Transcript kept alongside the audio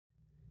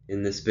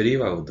In this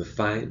video, I will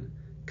define,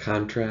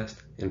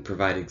 contrast, and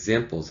provide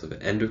examples of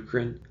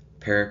endocrine,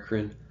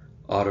 paracrine,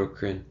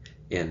 autocrine,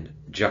 and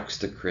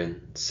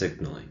juxtacrine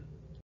signaling.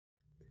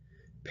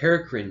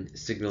 Paracrine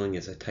signaling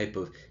is a type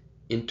of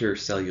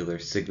intercellular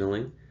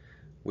signaling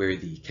where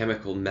the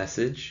chemical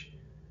message,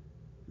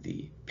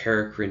 the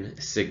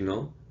paracrine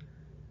signal,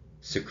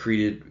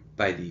 secreted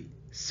by the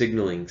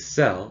signaling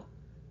cell,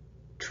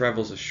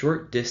 travels a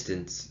short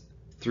distance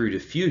through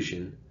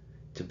diffusion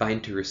to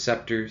bind to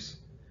receptors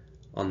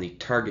on the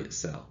target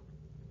cell.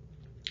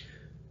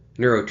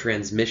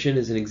 Neurotransmission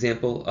is an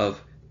example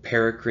of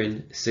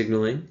paracrine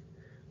signaling,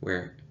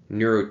 where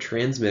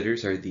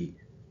neurotransmitters are the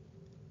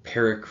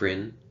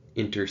paracrine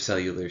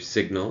intercellular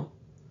signal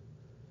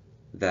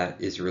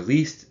that is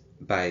released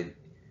by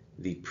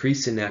the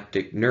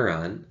presynaptic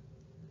neuron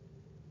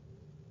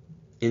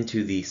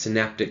into the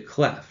synaptic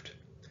cleft.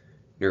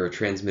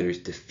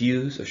 Neurotransmitters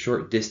diffuse a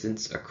short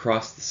distance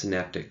across the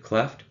synaptic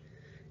cleft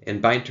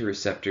and bind to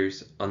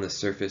receptors on the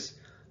surface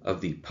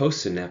of the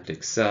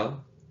postsynaptic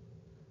cell.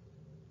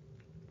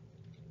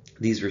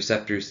 These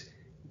receptors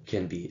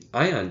can be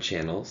ion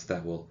channels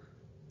that will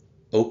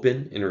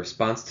open in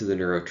response to the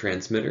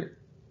neurotransmitter,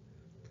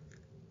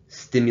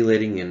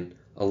 stimulating an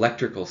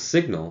electrical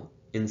signal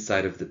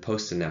inside of the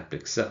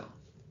postsynaptic cell.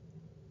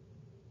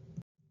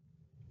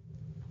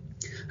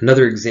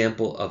 Another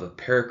example of a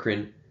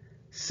paracrine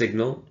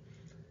signal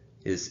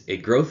is a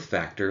growth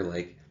factor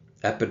like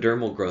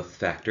epidermal growth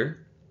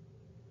factor.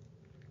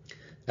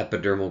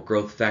 Epidermal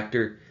growth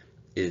factor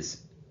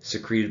is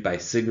secreted by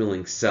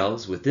signaling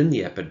cells within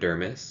the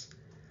epidermis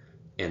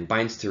and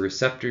binds to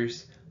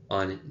receptors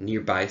on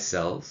nearby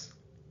cells.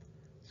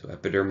 So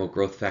epidermal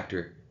growth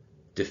factor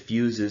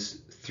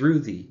diffuses through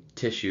the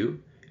tissue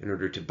in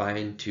order to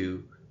bind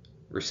to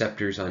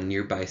receptors on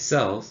nearby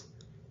cells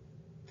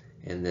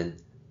and then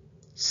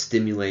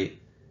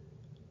stimulate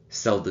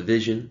cell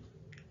division,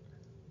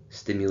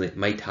 stimulate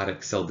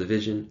mitotic cell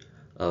division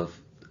of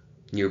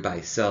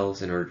nearby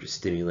cells in order to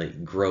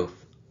stimulate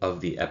growth of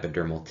the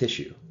epidermal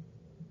tissue.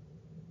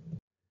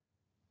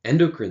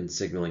 Endocrine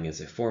signaling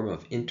is a form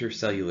of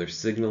intercellular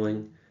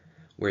signaling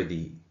where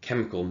the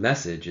chemical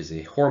message is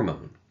a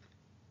hormone.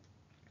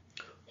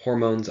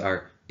 Hormones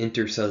are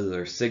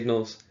intercellular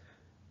signals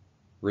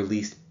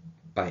released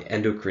by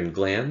endocrine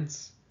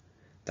glands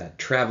that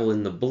travel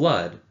in the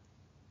blood.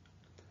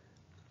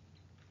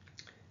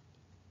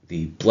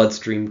 The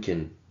bloodstream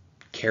can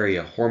carry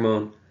a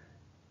hormone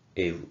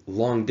a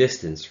long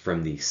distance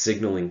from the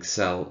signaling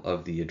cell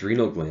of the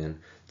adrenal gland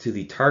to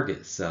the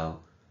target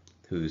cell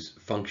whose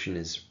function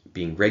is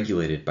being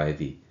regulated by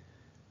the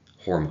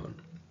hormone.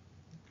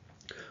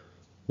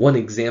 One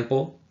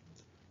example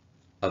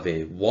of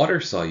a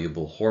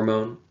water-soluble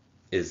hormone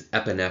is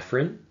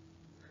epinephrine.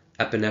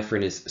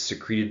 Epinephrine is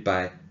secreted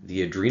by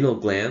the adrenal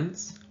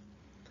glands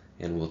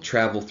and will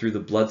travel through the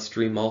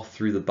bloodstream all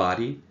through the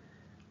body.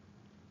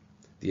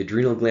 The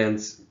adrenal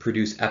glands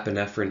produce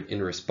epinephrine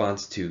in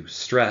response to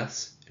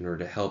stress in order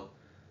to help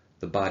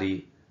the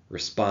body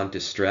respond to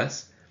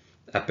stress.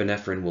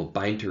 Epinephrine will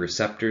bind to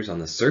receptors on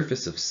the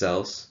surface of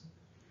cells,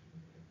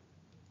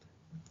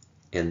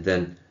 and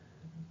then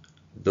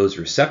those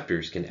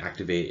receptors can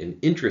activate an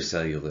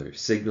intracellular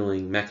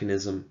signaling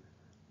mechanism.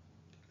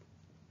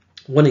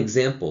 One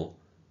example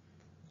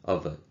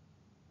of a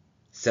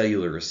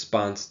cellular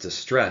response to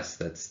stress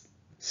that's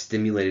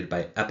stimulated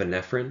by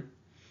epinephrine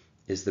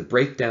is the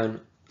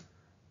breakdown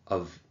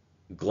of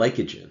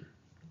glycogen.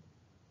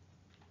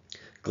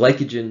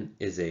 Glycogen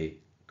is a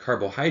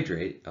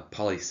carbohydrate, a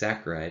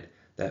polysaccharide,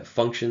 that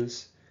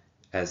functions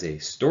as a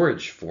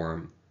storage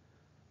form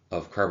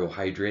of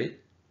carbohydrate.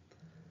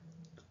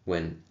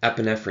 When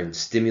epinephrine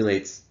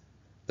stimulates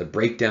the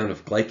breakdown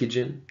of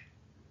glycogen,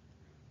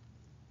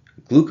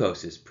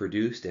 glucose is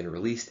produced and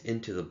released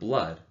into the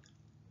blood,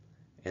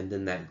 and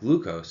then that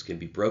glucose can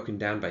be broken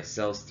down by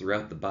cells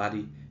throughout the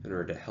body in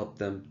order to help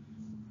them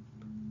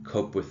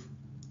cope with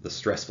the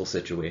stressful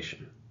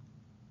situation.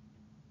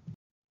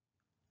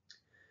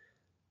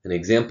 An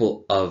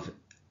example of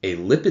a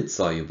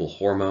lipid-soluble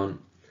hormone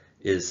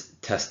is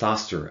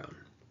testosterone.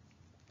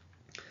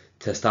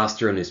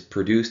 Testosterone is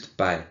produced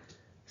by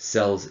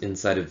cells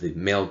inside of the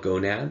male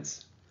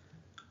gonads.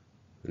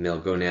 The male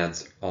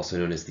gonads, also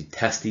known as the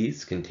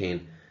testes,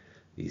 contain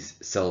these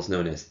cells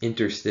known as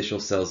interstitial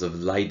cells of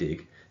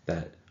Leydig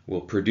that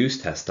will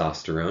produce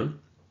testosterone.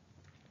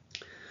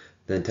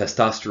 Then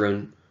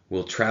testosterone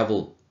will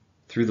travel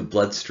through the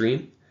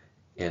bloodstream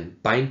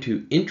and bind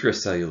to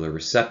intracellular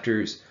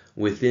receptors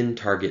within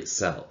target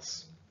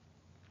cells.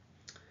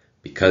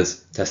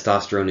 Because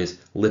testosterone is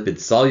lipid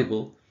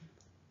soluble,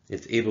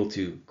 it's able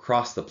to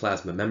cross the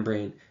plasma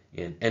membrane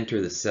and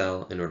enter the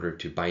cell in order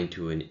to bind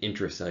to an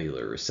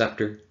intracellular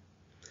receptor.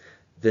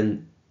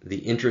 Then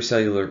the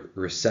intracellular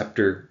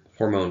receptor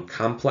hormone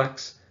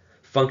complex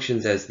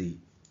functions as the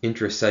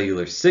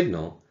intracellular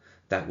signal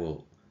that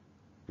will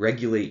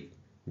regulate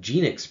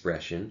gene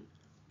expression,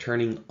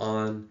 turning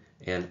on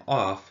and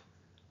off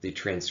the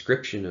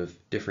transcription of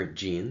different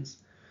genes.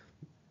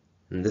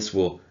 And this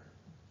will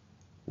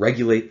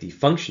regulate the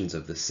functions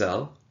of the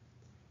cell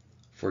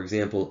For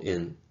example,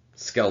 in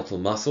skeletal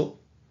muscle,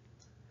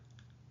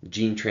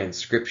 gene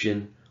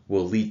transcription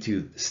will lead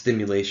to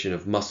stimulation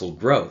of muscle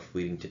growth,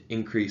 leading to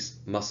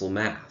increased muscle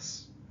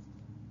mass.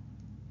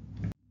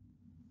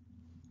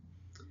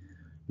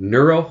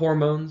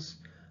 Neurohormones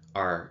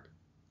are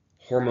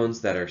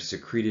hormones that are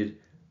secreted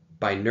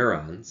by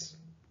neurons.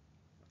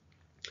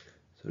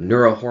 So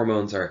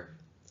neurohormones are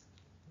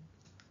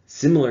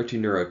similar to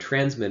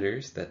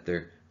neurotransmitters, that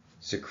they're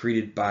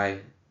secreted by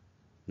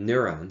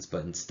neurons,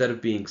 but instead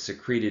of being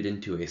secreted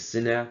into a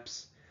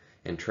synapse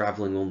and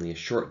traveling only a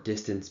short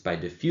distance by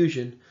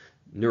diffusion,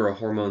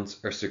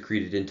 neurohormones are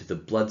secreted into the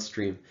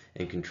bloodstream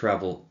and can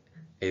travel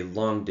a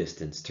long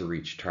distance to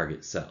reach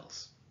target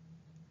cells.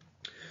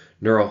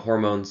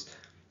 Neurohormones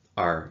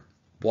are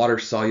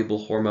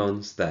water-soluble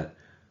hormones that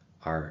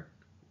are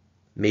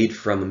made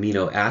from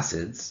amino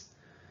acids,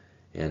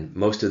 and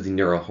most of the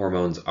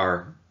neurohormones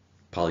are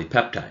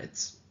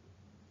polypeptides.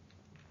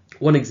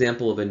 One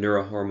example of a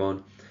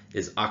neurohormone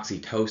is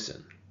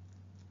oxytocin.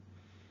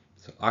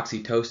 So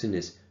oxytocin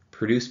is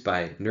produced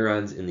by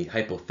neurons in the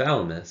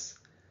hypothalamus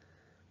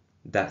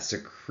that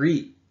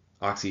secrete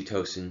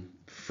oxytocin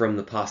from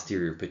the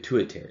posterior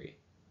pituitary.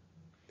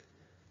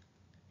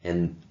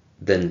 And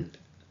then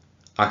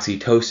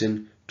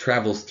oxytocin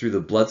travels through the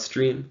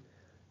bloodstream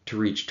to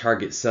reach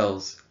target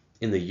cells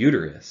in the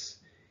uterus.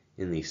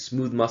 In the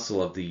smooth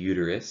muscle of the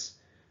uterus,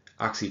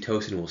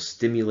 oxytocin will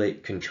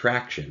stimulate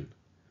contraction.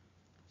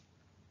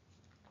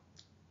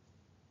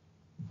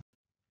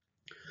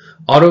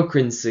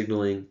 Autocrine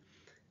signaling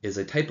is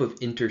a type of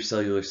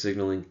intercellular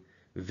signaling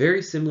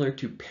very similar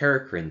to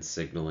paracrine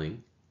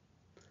signaling.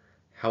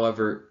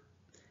 However,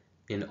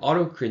 in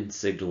autocrine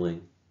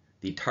signaling,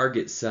 the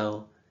target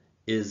cell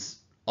is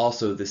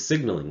also the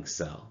signaling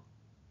cell.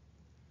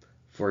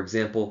 For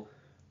example,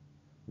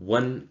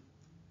 when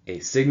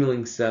a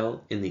signaling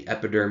cell in the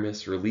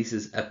epidermis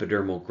releases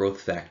epidermal growth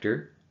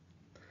factor,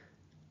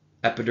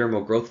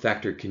 epidermal growth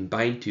factor can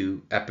bind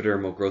to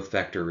epidermal growth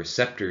factor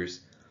receptors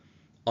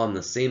on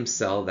the same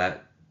cell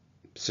that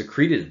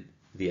secreted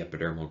the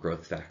epidermal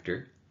growth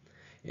factor,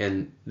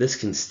 and this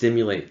can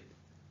stimulate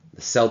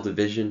the cell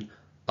division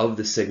of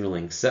the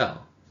signaling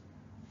cell.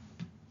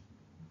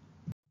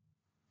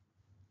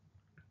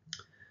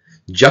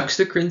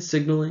 Juxtracrine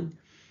signaling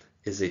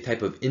is a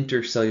type of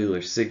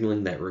intercellular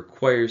signaling that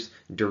requires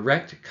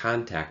direct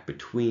contact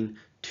between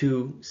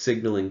two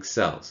signaling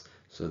cells.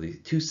 So the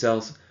two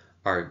cells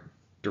are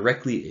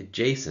directly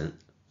adjacent.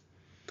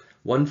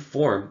 One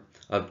form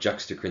of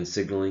juxtracrine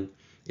signaling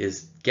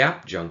is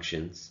gap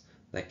junctions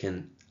that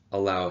can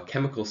allow a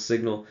chemical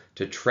signal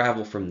to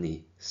travel from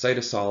the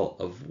cytosol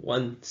of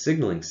one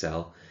signaling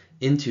cell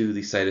into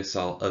the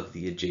cytosol of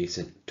the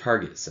adjacent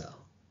target cell.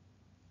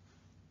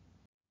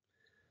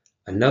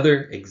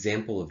 Another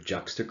example of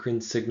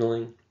juxtracrine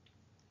signaling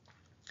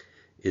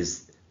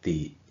is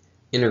the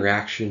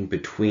interaction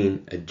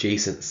between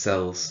adjacent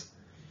cells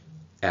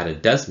at a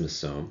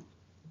desmosome,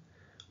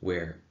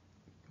 where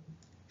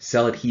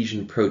cell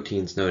adhesion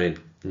proteins known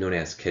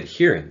as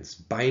cadherins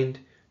bind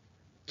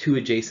two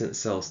adjacent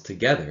cells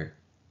together.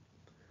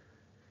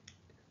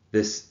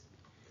 This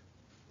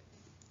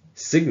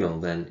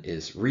signal then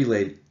is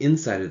relayed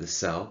inside of the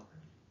cell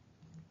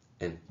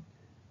and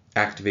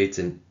activates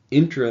an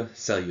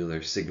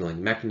intracellular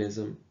signaling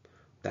mechanism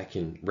that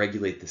can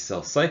regulate the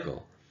cell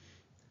cycle.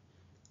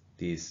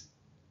 These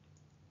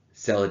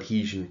cell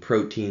adhesion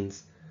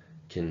proteins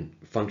can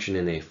function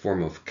in a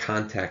form of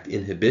contact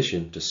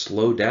inhibition to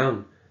slow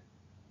down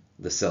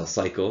the cell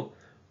cycle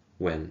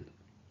when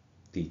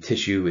the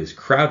tissue is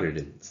crowded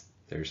and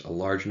there's a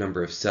large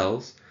number of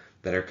cells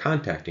that are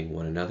contacting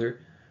one another.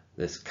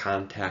 This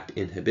contact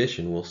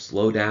inhibition will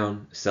slow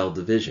down cell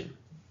division.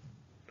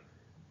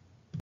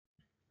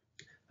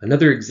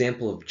 Another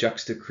example of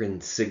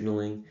juxtracrine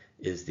signaling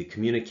is the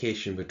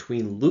communication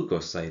between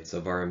leukocytes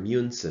of our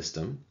immune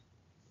system.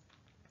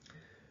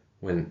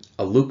 When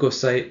a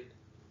leukocyte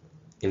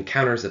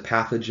encounters a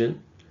pathogen,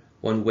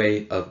 one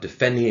way of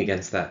defending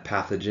against that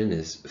pathogen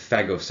is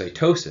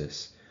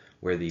phagocytosis,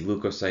 where the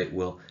leukocyte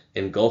will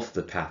engulf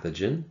the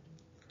pathogen.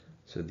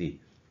 So the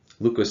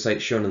leukocyte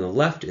shown on the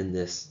left in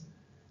this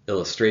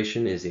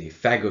illustration is a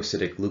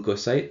phagocytic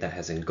leukocyte that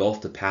has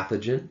engulfed a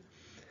pathogen,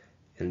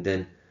 and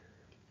then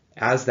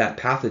as that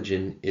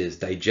pathogen is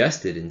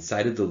digested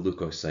inside of the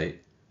leukocyte,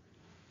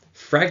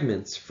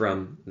 fragments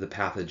from the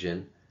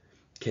pathogen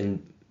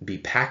can be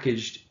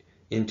packaged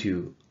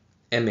into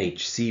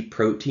MHC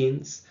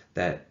proteins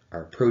that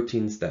are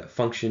proteins that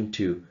function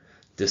to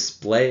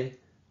display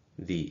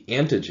the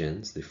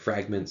antigens, the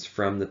fragments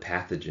from the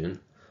pathogen,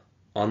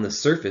 on the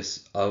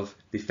surface of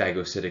the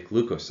phagocytic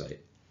leukocyte.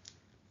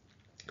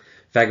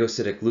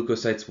 Phagocytic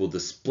leukocytes will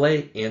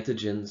display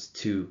antigens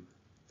to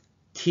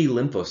T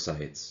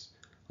lymphocytes,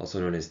 also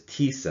known as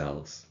T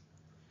cells.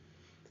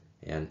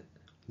 And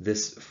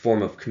this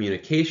form of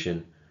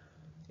communication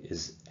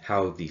is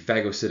how the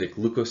phagocytic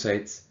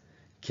leukocytes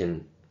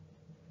can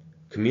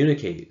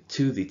communicate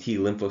to the T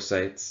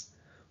lymphocytes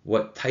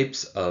what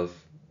types of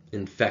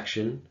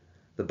infection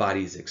the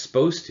body is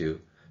exposed to,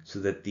 so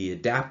that the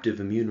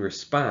adaptive immune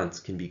response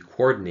can be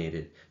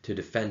coordinated to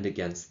defend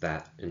against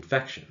that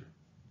infection.